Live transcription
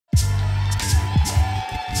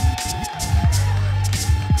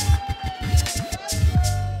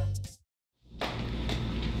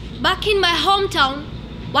Back in my hometown,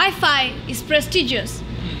 Wi-Fi is prestigious.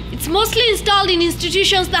 It's mostly installed in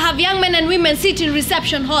institutions that have young men and women sit in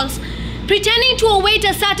reception halls, pretending to await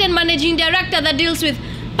a certain managing director that deals with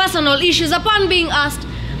personal issues. Upon being asked,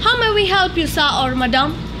 "How may we help you, sir or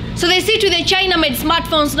madam?" So they sit with their China-made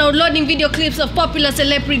smartphones downloading video clips of popular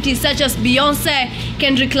celebrities such as Beyonce,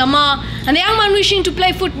 Kendrick Lamar, and the young man wishing to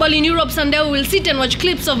play football in Europe someday will sit and watch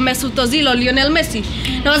clips of Mesut Ozil or Lionel Messi.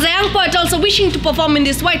 Now, as a young poet also wishing to perform in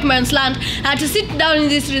this white man's land, I had to sit down in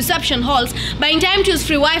these reception halls, buying time to use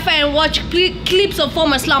free Wi-Fi and watch clips of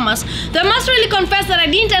former slummers. Though I must really confess that I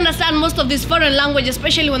didn't understand most of this foreign language,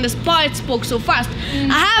 especially when the poet spoke so fast.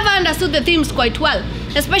 I have understood the themes quite well,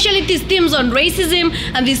 especially these themes on racism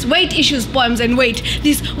and these weight issues poems. And wait,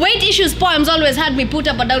 these weight issues poems always had me put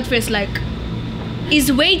up a doubt face like,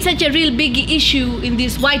 is weight such a real big issue in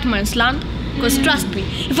this white man's land? Because trust me,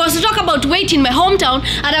 if I was to talk about weight in my hometown,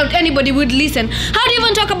 I doubt anybody would listen. How do you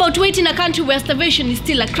even talk about weight in a country where starvation is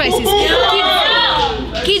still a crisis?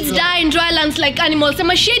 Kids die in dry lands like animals.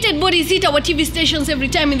 Emaciated bodies hit our TV stations every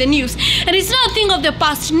time in the news. And it's not a thing of the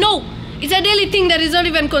past, no. It's a daily thing that is not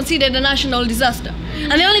even considered a national disaster.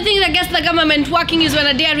 And the only thing that gets the government working is when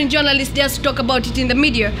a daring journalist dares to talk about it in the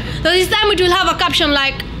media. So this time it will have a caption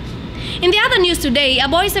like, "In the other news today, a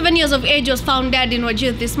boy 7 years of age was found dead in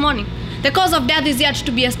Wajir this morning. The cause of death is yet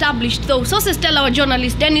to be established, though sources tell our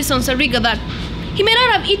journalist Dennis Onsariga that he may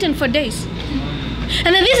not have eaten for days."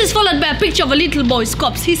 And then this is followed by a picture of a little boy's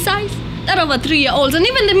corpse, his size, that of a 3-year-old. And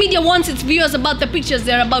even the media warns its viewers about the pictures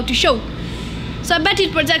they're about to show. So I bet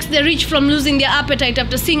it protects the rich from losing their appetite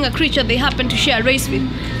after seeing a creature they happen to share a race with.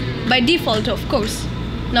 By default, of course.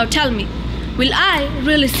 Now tell me, will I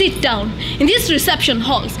really sit down in these reception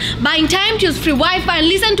halls, buying time to use free Wi-Fi and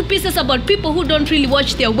listen to pieces about people who don't really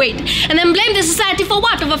watch their weight, and then blame the society for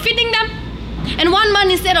what? Overfeeding them? And one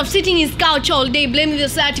man, instead of sitting his couch all day blaming the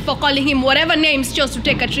society for calling him whatever names, chose to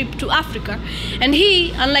take a trip to Africa. And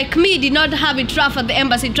he, unlike me, did not have it rough at the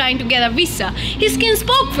embassy trying to get a visa. His skin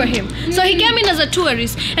spoke for him. So he came in as a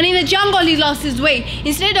tourist, and in the jungle he lost his way.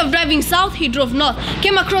 Instead of driving south, he drove north,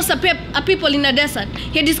 came across a people in a desert.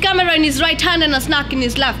 He had his camera in his right hand and a snack in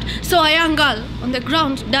his left. Saw a young girl on the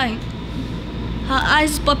ground dying, her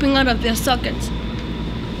eyes popping out of their sockets,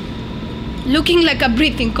 looking like a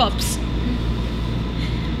breathing corpse.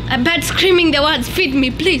 I bet screaming the words, "Feed me,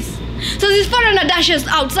 please." So this foreigner dashes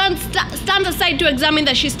out, stands aside to examine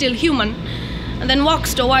that she's still human, and then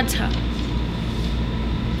walks towards her.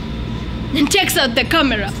 Then takes out the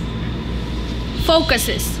camera,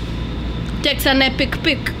 focuses, takes an epic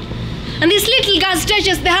pic. And this little girl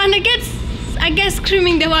stretches the hand I guess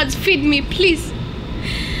screaming the words, "Feed me, please."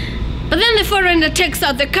 But then the foreigner takes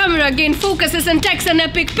out the camera again, focuses, and takes an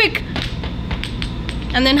epic pic.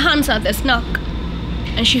 And then hands her the snack.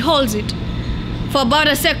 And she holds it for about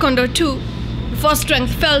a second or two before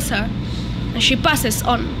strength fails her, and she passes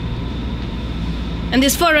on. And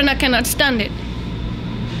this foreigner cannot stand it.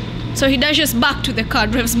 So he dashes back to the car,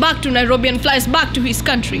 drives back to Nairobi, and flies back to his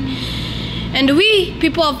country. And we,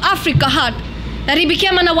 people of Africa, heard that he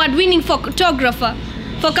became an award-winning photographer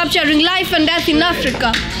for capturing life and death in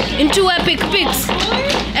Africa in 2 epic pics.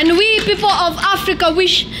 And we, people of Africa,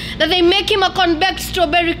 wish that they make him a convex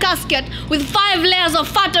strawberry casket with 5 layers of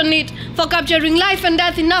fat on it for capturing life and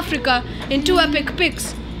death in Africa in 2 epic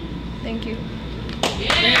pics. Thank you.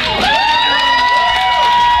 Yeah.